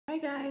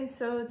Guys,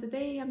 so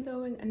today I'm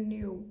doing a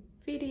new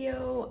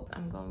video.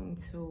 I'm going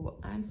to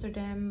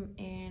Amsterdam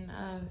in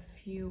a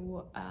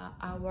few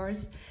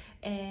hours,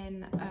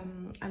 and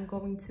I'm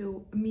going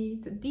to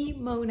meet the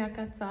Mona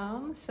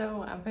Katan,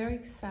 so I'm very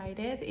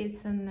excited.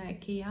 It's an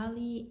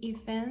Kayali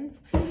event,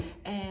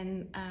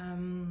 and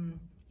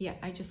yeah,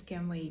 I just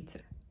can't wait.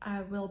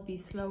 I will be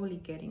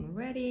slowly getting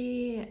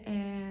ready,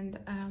 and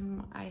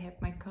I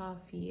have my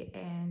coffee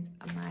and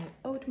my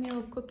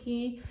oatmeal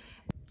cookie,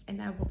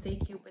 and I will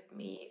take you with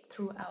me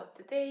throughout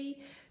the day.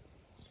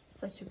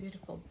 Such a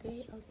beautiful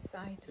day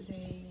outside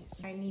today.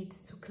 I need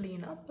to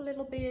clean up a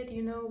little bit.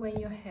 You know, when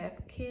you have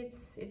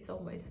kids, it's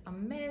always a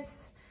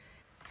mess.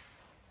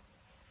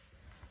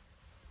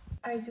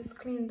 I just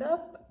cleaned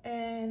up,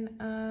 and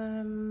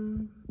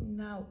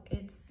now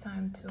it's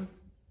time to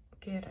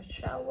get a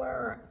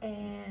shower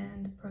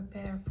and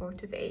prepare for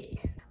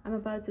today. I'm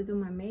about to do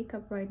my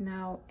makeup right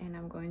now, and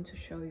I'm going to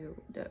show you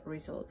the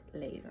result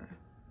later.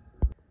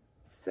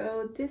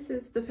 So this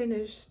is the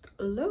finished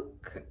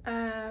look.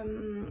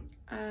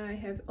 I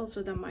have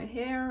also done my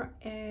hair,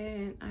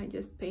 and I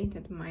just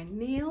painted my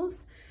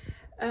nails.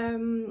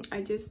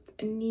 I just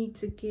need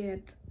to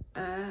get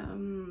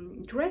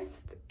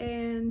dressed,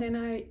 and then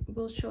I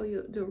will show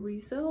you the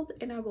result,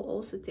 and I will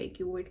also take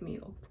you with me,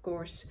 of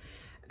course,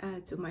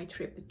 to my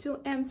trip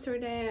to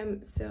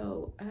Amsterdam.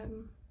 So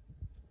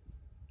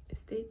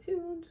stay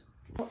tuned.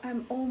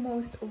 I'm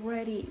almost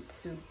ready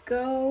to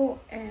go,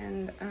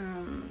 and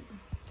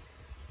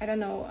I don't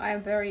know,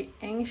 I'm very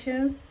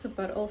anxious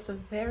but also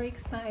very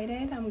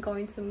excited. I'm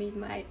going to meet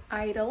my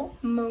idol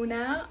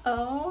Mona.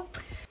 Oh,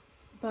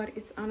 but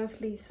it's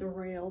honestly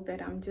surreal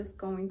that I'm just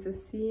going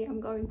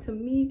to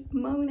meet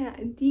Mona,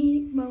 the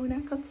Mona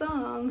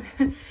Katan.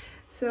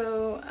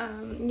 So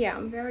yeah,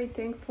 I'm very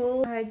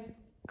thankful.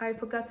 I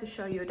forgot to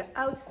show you the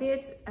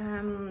outfit.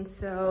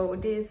 So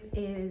this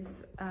is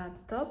a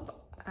top.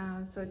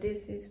 So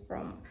this is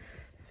from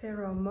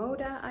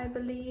Moda, I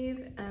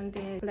believe, and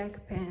the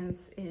black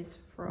pants is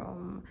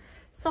from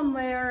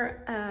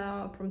somewhere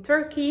from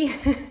Turkey.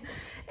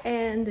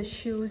 And the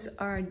shoes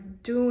are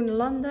Dune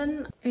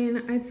London,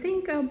 and I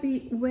think I'll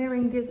be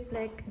wearing this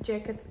black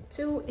jacket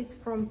too. It's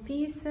from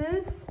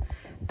Pieces.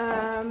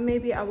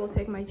 Maybe I will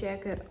take my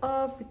jacket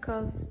off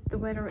because the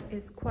weather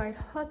is quite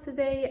hot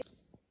today.